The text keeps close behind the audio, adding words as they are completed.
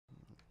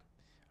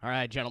All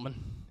right, gentlemen.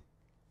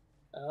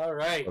 All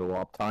right. A little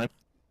up time.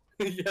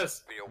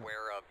 Yes. Be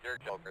aware of your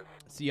jokers.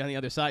 See you on the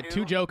other side.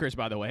 Two jokers,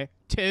 by the way.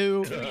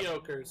 Two. Two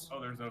jokers.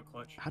 Oh, there's no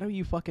clutch. How do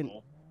you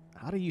fucking...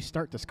 How do you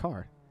start this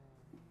car?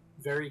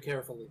 Very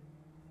carefully.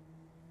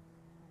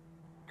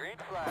 Green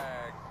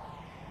flag.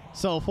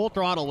 So, full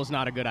throttle was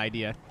not a good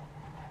idea.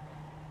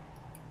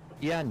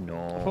 Yeah,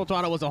 no. Full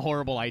throttle was a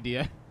horrible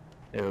idea.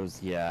 It was,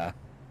 yeah.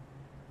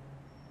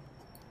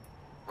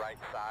 Right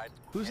side.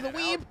 Who's in the and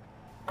weeb?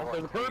 out. Or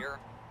There's a bird. clear.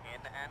 In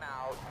and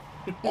out.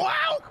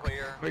 Wow!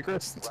 Clear.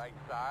 Vigorous. Right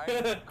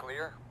side.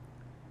 Clear.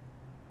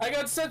 I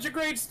got such a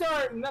great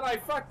start, and then I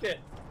fucked it.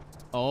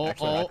 Oh,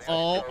 Actually,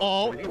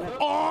 oh. Clear.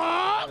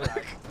 Oh,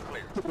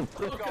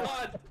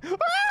 God.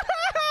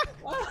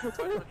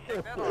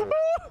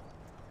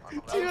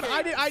 Dude,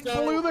 Okay, I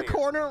so- blew the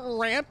corner,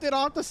 ramped it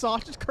off the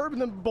sausage curb,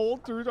 and then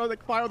bowled through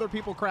like 5 other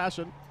people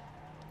crashing.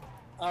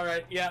 All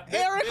right, yeah.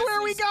 Eric, this where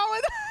are we is-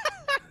 going?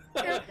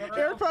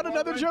 Eric found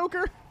another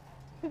joker.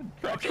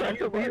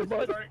 Track over here,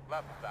 bud.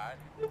 Left side.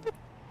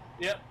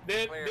 Yep.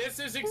 This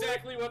is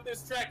exactly what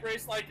this track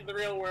race like in the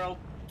real world.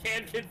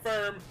 Can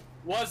confirm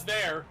was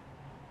there.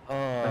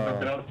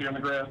 Get out here on the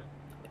grass.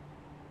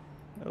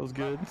 That was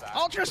good. Left side.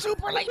 Ultra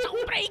super laser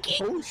braking.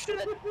 Oh, shit.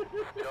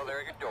 Still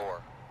there at your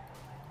door.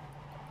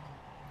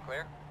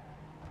 Clear.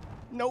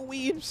 No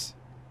weaves.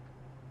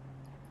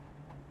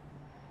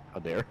 How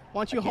dare.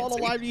 Why don't you haul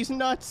alive these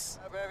nuts?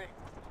 Hi, baby.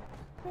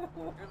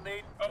 You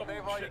lead. Oh,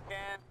 Save all you shit.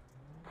 can.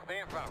 Stay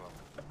in front of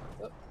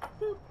them.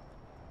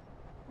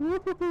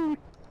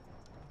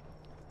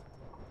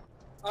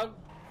 Oh,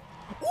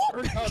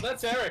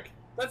 that's Eric.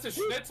 That's a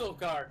schnitzel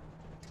car.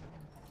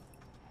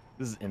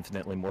 This is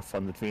infinitely more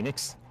fun than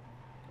Phoenix.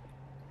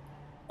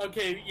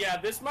 Okay, yeah,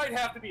 this might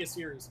have to be a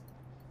series.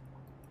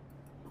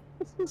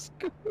 This is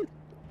good.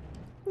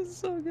 This is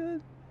so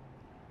good.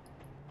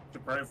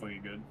 Surprisingly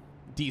good.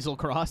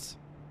 Dieselcross.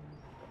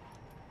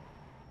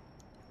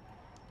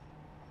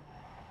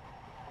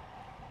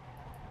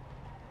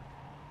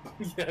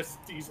 Yes,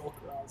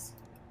 Dieselcross.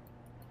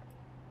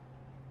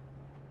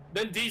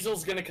 Then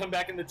Diesel's gonna come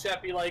back in the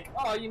chat, be like,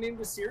 "Oh, you named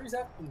the series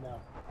after?"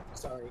 No,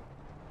 sorry.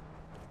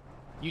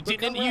 You But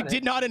come didn't. You run did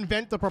it. not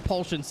invent the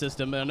propulsion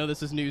system. I know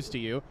this is news to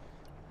you.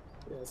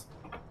 Yes.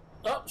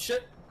 Oh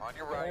shit. On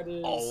your right. That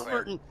is... Oh, Clear.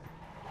 Merton.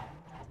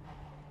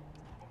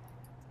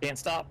 Can't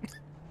stop.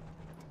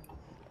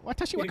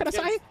 Watashi wa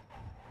kudasai?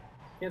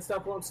 Can't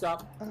stop, won't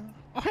stop.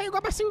 Ohayou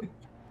gozaimasu.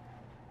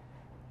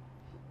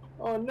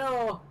 Oh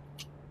no.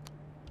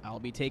 I'll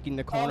be taking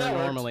the corner that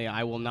worked. normally.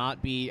 I will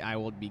not be. I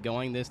will be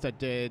going this to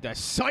the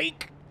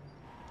psych.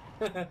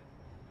 On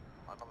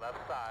the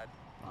left side.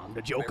 I'm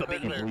the Joker, I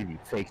can't baby. believe you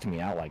faked me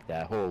out like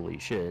that. Holy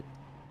shit.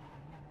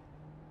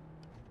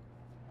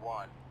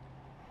 1.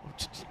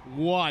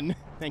 One.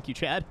 Thank you,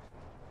 Chad.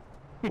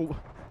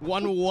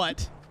 One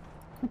what?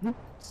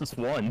 It's just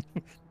one.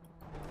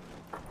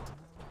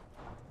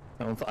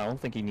 I don't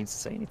think he needs to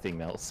say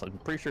anything else. I'm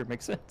pretty sure it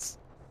makes sense.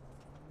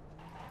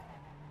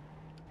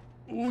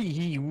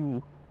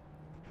 Ooh.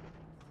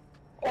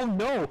 Oh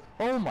no!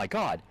 Oh my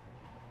god!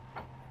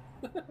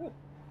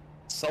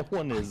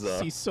 Someone is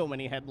See so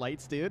many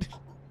headlights, dude.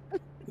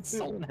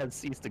 someone has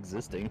ceased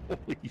existing.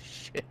 Holy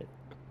shit.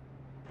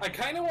 I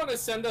kind of want to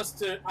send us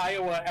to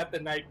Iowa at the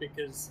night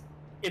because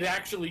it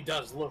actually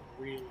does look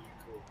really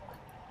cool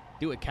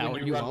Do it, coward.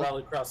 when You you run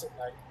won't. Rallycross at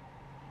night.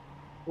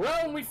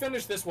 Well, when we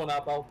finish this one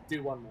up, I'll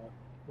do one more.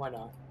 Why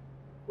not?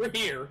 We're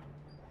here.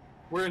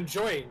 We're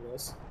enjoying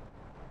this.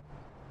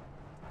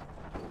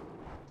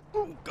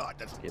 Oh God,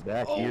 that's. Get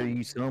back Oh. here,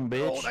 you son of a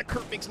bitch. Oh, that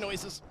curve makes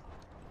noises.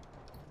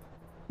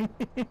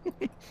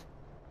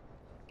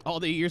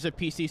 All the years of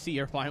PCC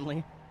are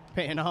finally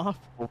paying off.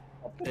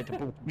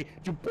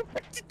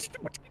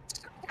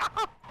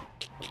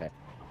 Okay.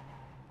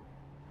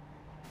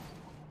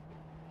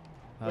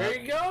 Where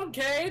you going,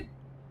 Cade?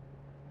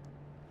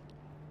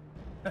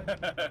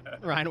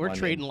 Ryan, we're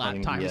trading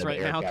lap times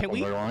right now.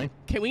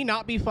 Can we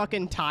not be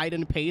fucking tied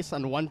in pace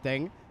on one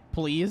thing,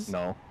 please?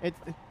 No. It's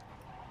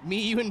me,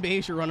 you, and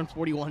Beige are running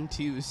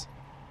 41.2s.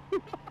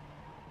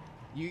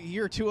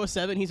 You're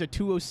 207, he's a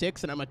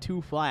 206, and I'm a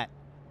 2 flat.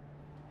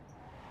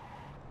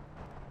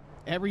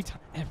 Every time.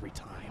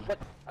 What?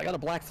 I got a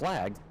black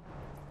flag.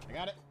 I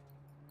got it.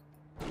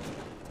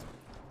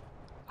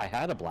 I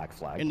had a black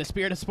flag. In the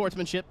spirit of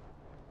sportsmanship.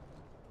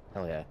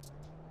 Hell yeah.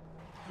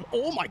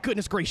 Oh my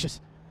goodness gracious.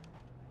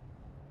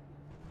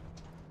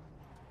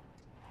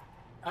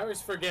 I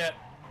always forget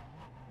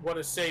what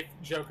a safe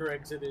Joker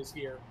exit is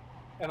here,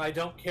 and I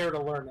don't care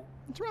to learn it.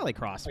 It's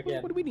Rallycross.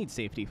 Again. What do we need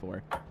safety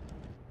for?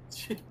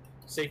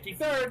 Safety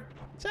third.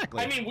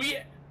 Exactly. I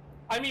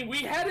mean, we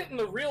had it in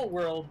the real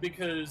world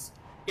because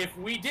if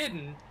we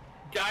didn't,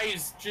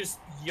 guys just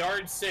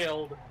yard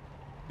sailed.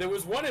 There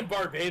was one in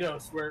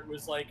Barbados where it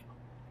was like,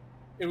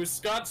 it was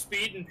Scott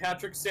Speed and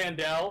Patrick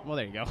Sandell, well,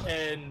 there you go.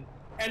 and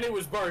it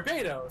was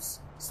Barbados,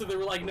 so there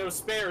were like no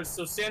spares.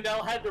 So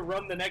Sandell had to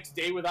run the next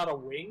day without a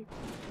wing,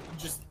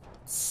 just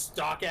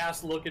stock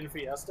ass looking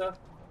Fiesta.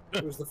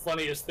 It was the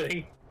funniest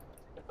thing.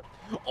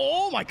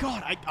 Oh my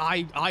god,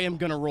 I am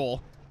gonna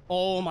roll.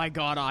 Oh my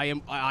god,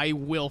 I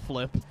will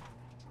flip.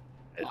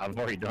 I've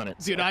already done it.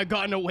 Dude, I've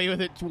gotten away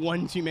with it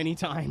one too many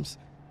times.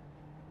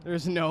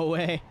 There's no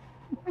way.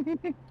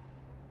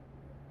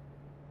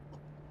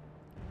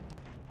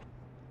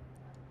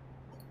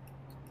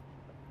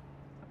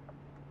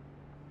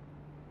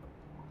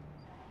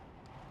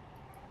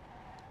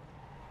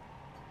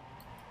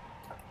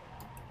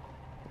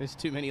 There's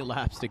too many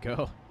laps to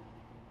go.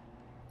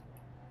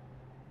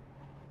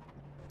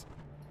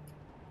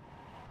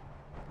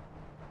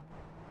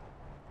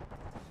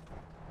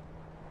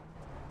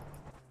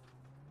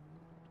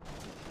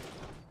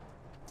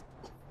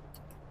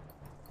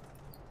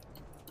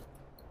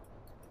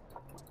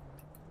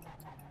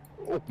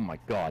 Oh my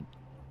god.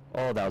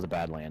 Oh, that was a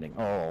bad landing.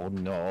 Oh,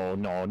 no,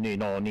 no,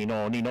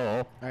 no.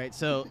 All right,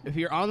 so if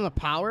you're on the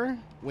power,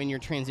 when you're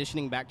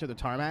transitioning back to the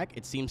tarmac,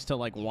 it seems to,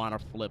 like, want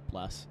to flip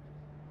less.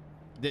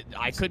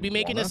 I could be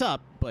making this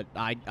up, but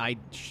I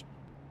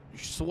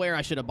swear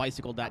I should have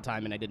bicycled that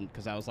time, and I didn't,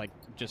 because I was, like,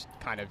 just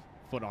kind of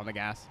foot on the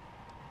gas.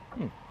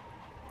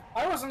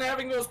 I wasn't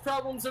having those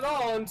problems at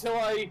all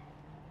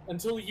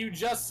until you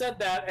just said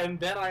that, and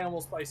then I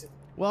almost bicycled.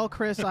 Well,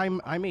 Chris,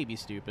 I may be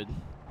stupid.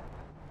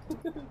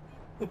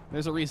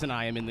 There's a reason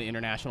I am in the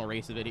international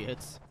race of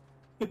idiots.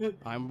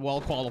 I'm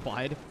well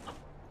qualified.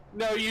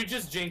 No, you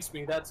just jinxed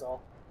me, that's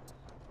all.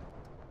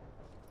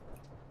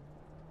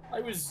 I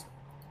was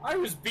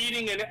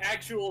beating an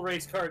actual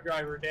race car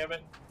driver, damn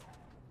it.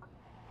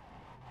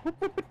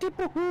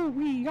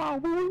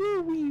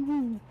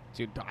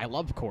 Dude, I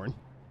love corn.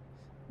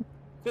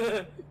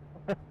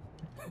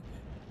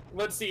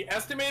 Let's see,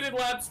 estimated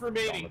laps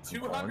remaining,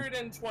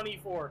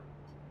 224.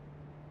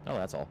 Oh,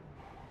 that's all.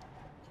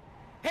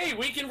 Hey,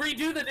 we can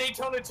redo the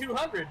Daytona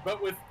 200,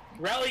 but with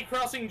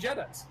rally-crossing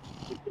Jettas.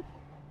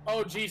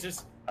 Oh,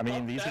 Jesus. I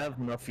mean, these have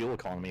enough fuel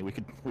economy. We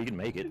can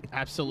make it.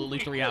 Absolutely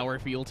 3-hour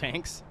fuel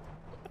tanks.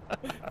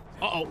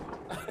 Uh-oh.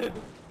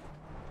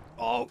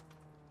 Oh.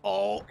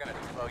 Oh. We're gonna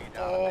slow you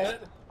down.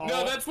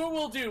 No, that's what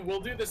we'll do. We'll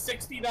do the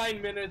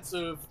 69 minutes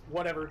of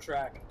whatever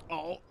track.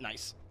 Oh,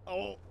 nice.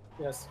 Oh.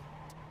 Yes.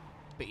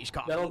 Beige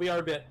coffee. That'll be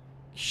our bit.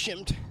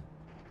 Shimmed.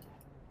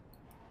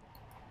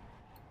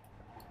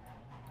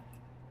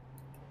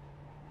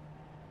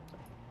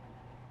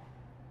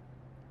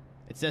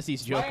 It says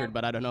he's jokered,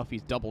 but I don't know if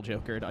he's double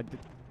jokered.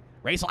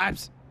 Race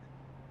laps!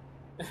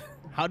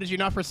 How did you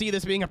not foresee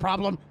this being a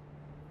problem?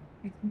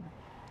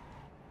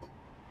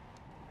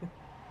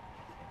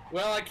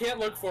 Well, I can't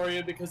look for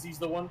you because he's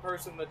the one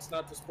person that's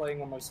not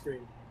displaying on my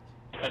screen.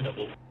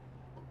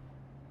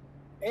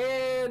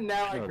 And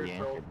now I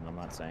control. I'm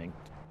not saying.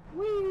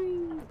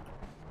 Whee!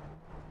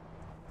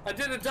 I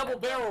did a double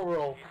barrel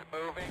roll.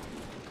 Moving.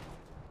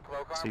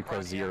 So you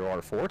press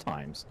 0 4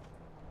 times.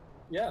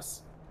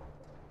 Yes.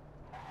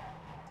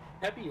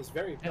 Peppy is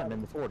very Yeah, I'm proud.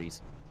 in the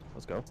 40s.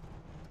 Let's go.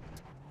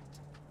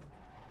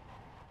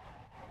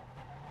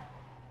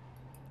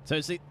 So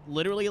it's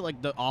literally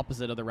like the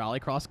opposite of the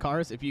rallycross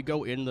cars. If you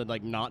go in the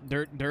like not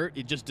dirt,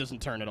 it just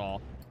doesn't turn at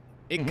all.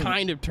 It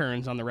kind of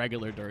turns on the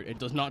regular dirt. It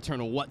does not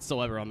turn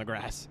whatsoever on the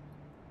grass.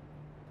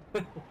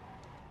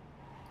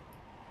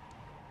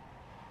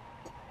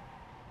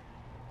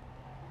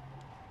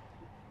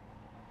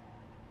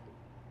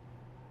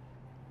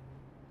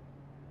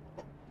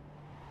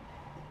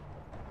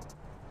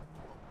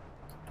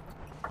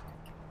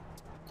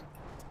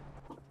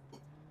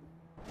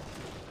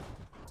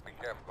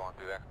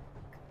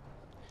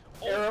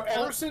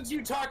 Ever since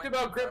you talked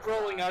about grip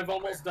rolling, I've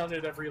almost done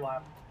it every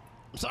lap.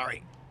 I'm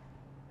sorry.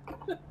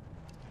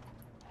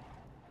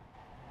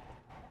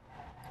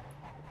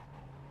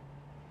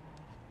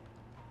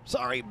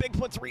 Sorry,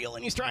 Bigfoot's real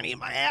and he's trying to eat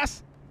my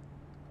ass.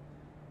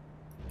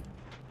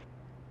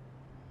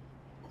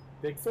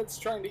 Bigfoot's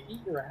trying to eat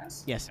your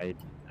ass? Yes.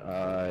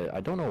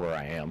 I don't know where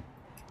I am.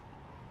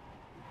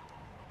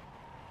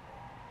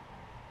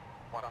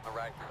 One on the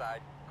right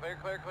side. Clear,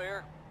 clear,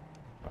 clear.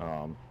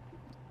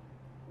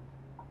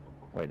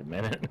 Wait a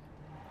minute.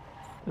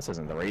 This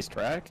isn't the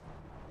racetrack.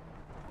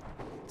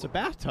 It's a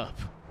bathtub.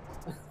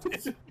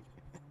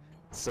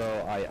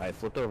 So I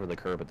flipped over the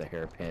curb at the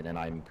hairpin, and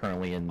I'm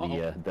currently in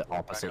the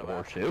opposite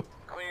horseshoe.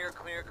 Clear,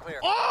 clear, clear.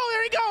 Oh,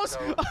 there he goes!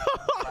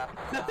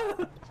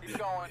 So, keep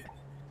going.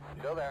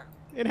 Still there.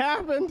 It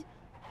happened.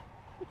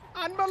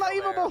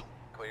 Unbelievable.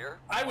 Clear.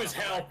 I was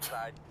helped.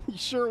 Side. You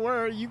sure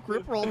were. You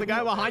grip rolled. The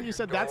guy behind you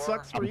said that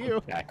sucks for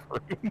you. Back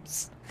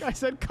rooms. I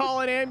said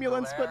call an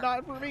ambulance, but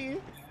not for me.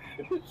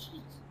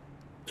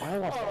 I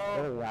lost a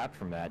whole lap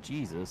from that.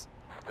 Jesus.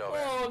 Still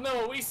there. Oh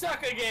no, we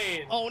suck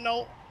again. Oh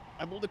no.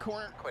 I blew the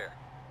corner. Clear.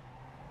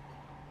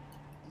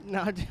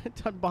 Now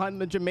I'm behind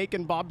the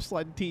Jamaican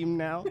bobsled team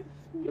now.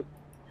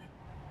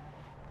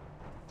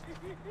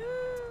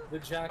 The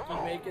jockey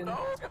making.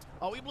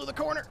 Oh, we blew the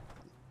corner.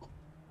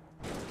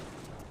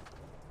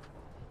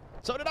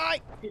 So did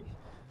I.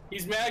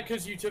 He's mad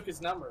because you took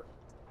his number.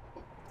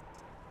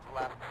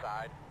 Left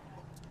side.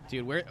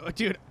 Dude, where? Oh,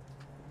 dude.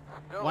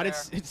 Still What? there.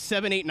 It's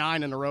 7, 8,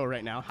 9 in a row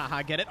right now.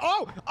 Haha, get it?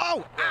 Oh!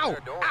 Oh! Ow!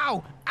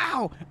 Ow!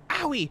 Ow!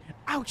 Owie!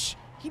 Ouch!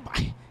 He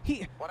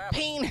What happened?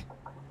 pain.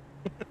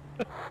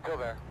 Still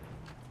there.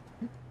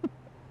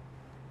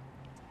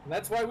 And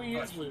that's why we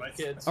use lube,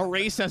 kids. A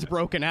race has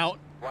broken out.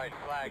 White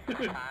flag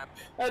this time.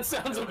 That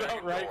sounds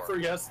about right for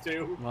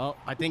Yes2. Well,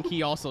 I think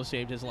he also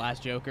shaved his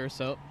last Joker,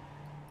 so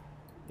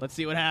let's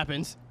see what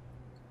happens.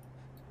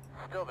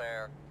 Still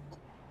there.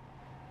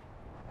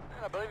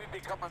 I believe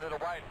he'd be coming to the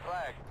white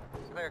flag.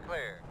 Clear,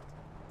 clear.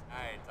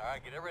 Alright,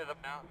 alright, get rid of them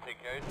now.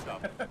 Take care of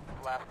stuff.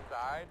 Left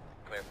side.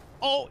 Clear.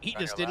 Oh, he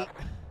Back just up didn't.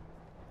 left.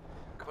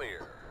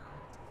 Clear.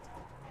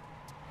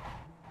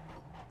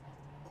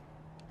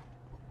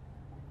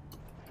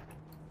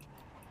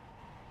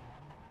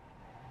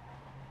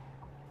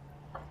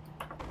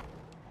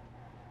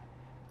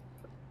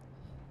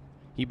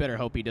 He better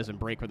hope he doesn't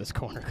break for this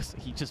corner because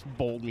he just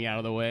bowled me out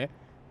of the way.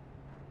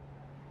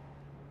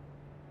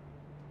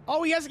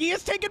 Oh, he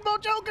has taken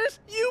both Jokers!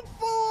 You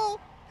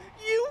fool!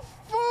 You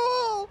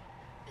fool!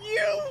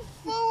 You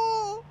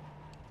fool!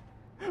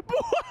 Let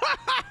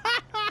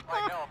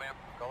go, man.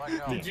 Go let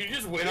go. Did you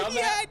just win on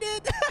Yeah, that? I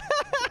did!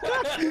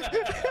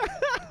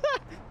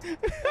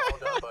 Well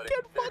done, buddy.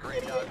 Get Did a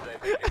great job today.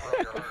 Thank you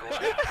for your hard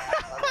work.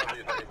 I love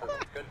these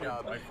races. Good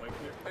job. White flag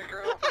here. Big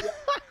group.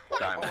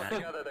 Time, man.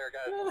 Together there,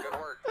 guys. Good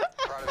work.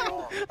 Proud of you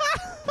all.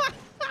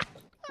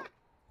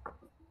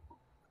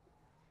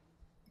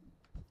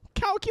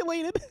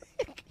 Calculated.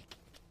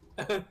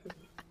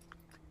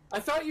 I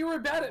thought you were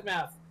bad at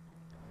math.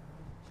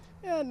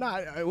 Yeah,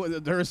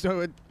 there's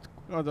so.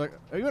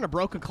 Even a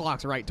broken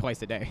clock's right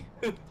twice a day.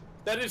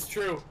 That is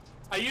true.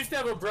 I used to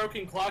have a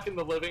broken clock in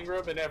the living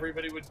room, and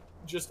everybody would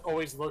just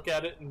always look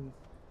at it and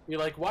be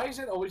like, "Why is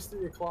it always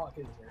 3 o'clock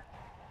in here?"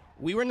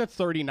 We were in the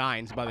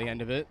 39s by the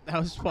end of it. That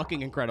was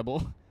fucking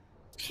incredible.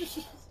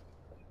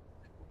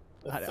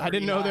 I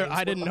didn't know there.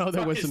 I didn't know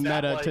there was some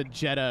meta to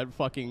Jetta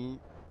fucking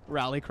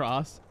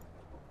Rallycross.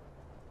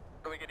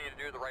 We can need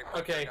to do the right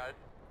Okay, guys.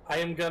 I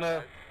am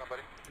gonna.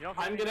 Somebody.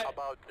 I'm gonna.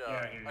 About,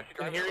 Yeah,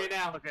 I hear you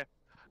now. Okay.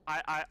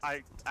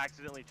 I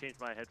accidentally changed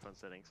my headphone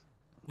settings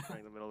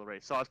during the middle of the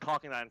race. So I was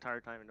talking that entire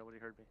time and nobody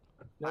heard me.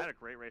 Nope. I had a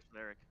great race with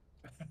Eric.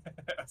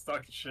 That's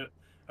talking shit.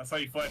 That's how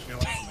you flash your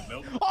lights in the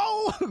milk.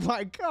 Oh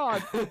my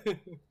god!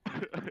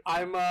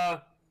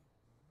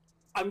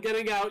 I'm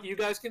getting out. You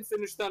guys can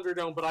finish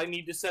Thunderdome, but I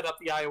need to set up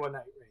the Iowa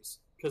night race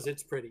because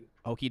it's pretty.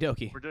 Okie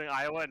dokie. We're doing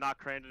Iowa and not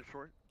Crandon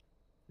Short.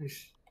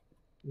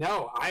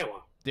 No,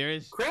 Iowa.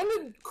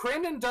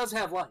 Crandon does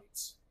have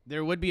lights.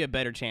 There would be a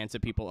better chance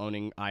of people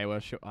owning Iowa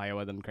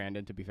than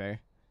Crandon, to be fair.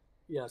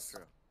 Yes.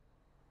 True.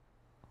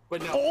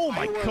 But no. Oh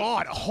my Iowa...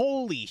 god!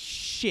 Holy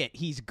shit!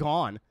 He's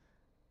gone.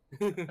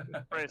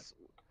 Chris,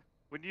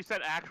 when you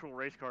said actual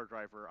race car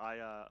driver,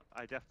 I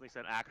definitely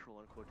said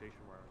actual in quotation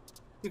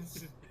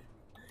marks.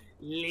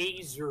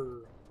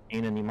 Laser.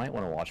 Aiden, you might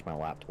want to watch my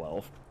lap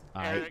 12.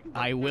 Eric,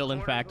 I will in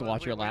the fact corner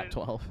watch your we lap went-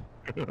 12.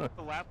 The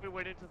lap we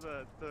went into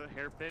the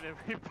hairpin and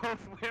we both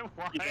went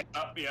wide.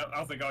 Yeah, I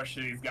was like, oh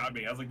shit, he's got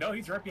me. I was like, no,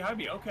 he's right behind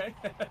me. Okay.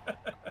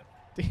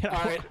 Dude,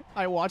 Alright.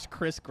 I watched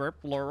Chris Grip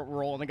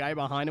roll and the guy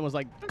behind him was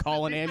like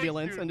calling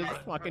ambulance and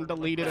just fucking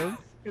deleted him.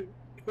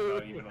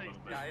 Not even a little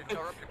bit. Guys,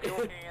 cover up your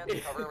fuel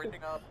cans, cover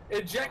everything up.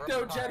 Ejecto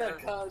Cover up Jetta,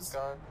 tires, cuz.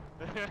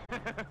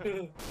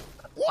 gun.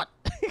 What?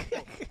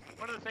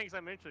 One of the things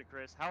I mentioned,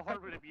 Chris, how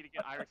hard would it be to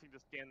get iRacing to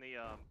scan the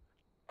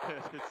Alright,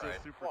 what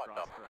Supercross? the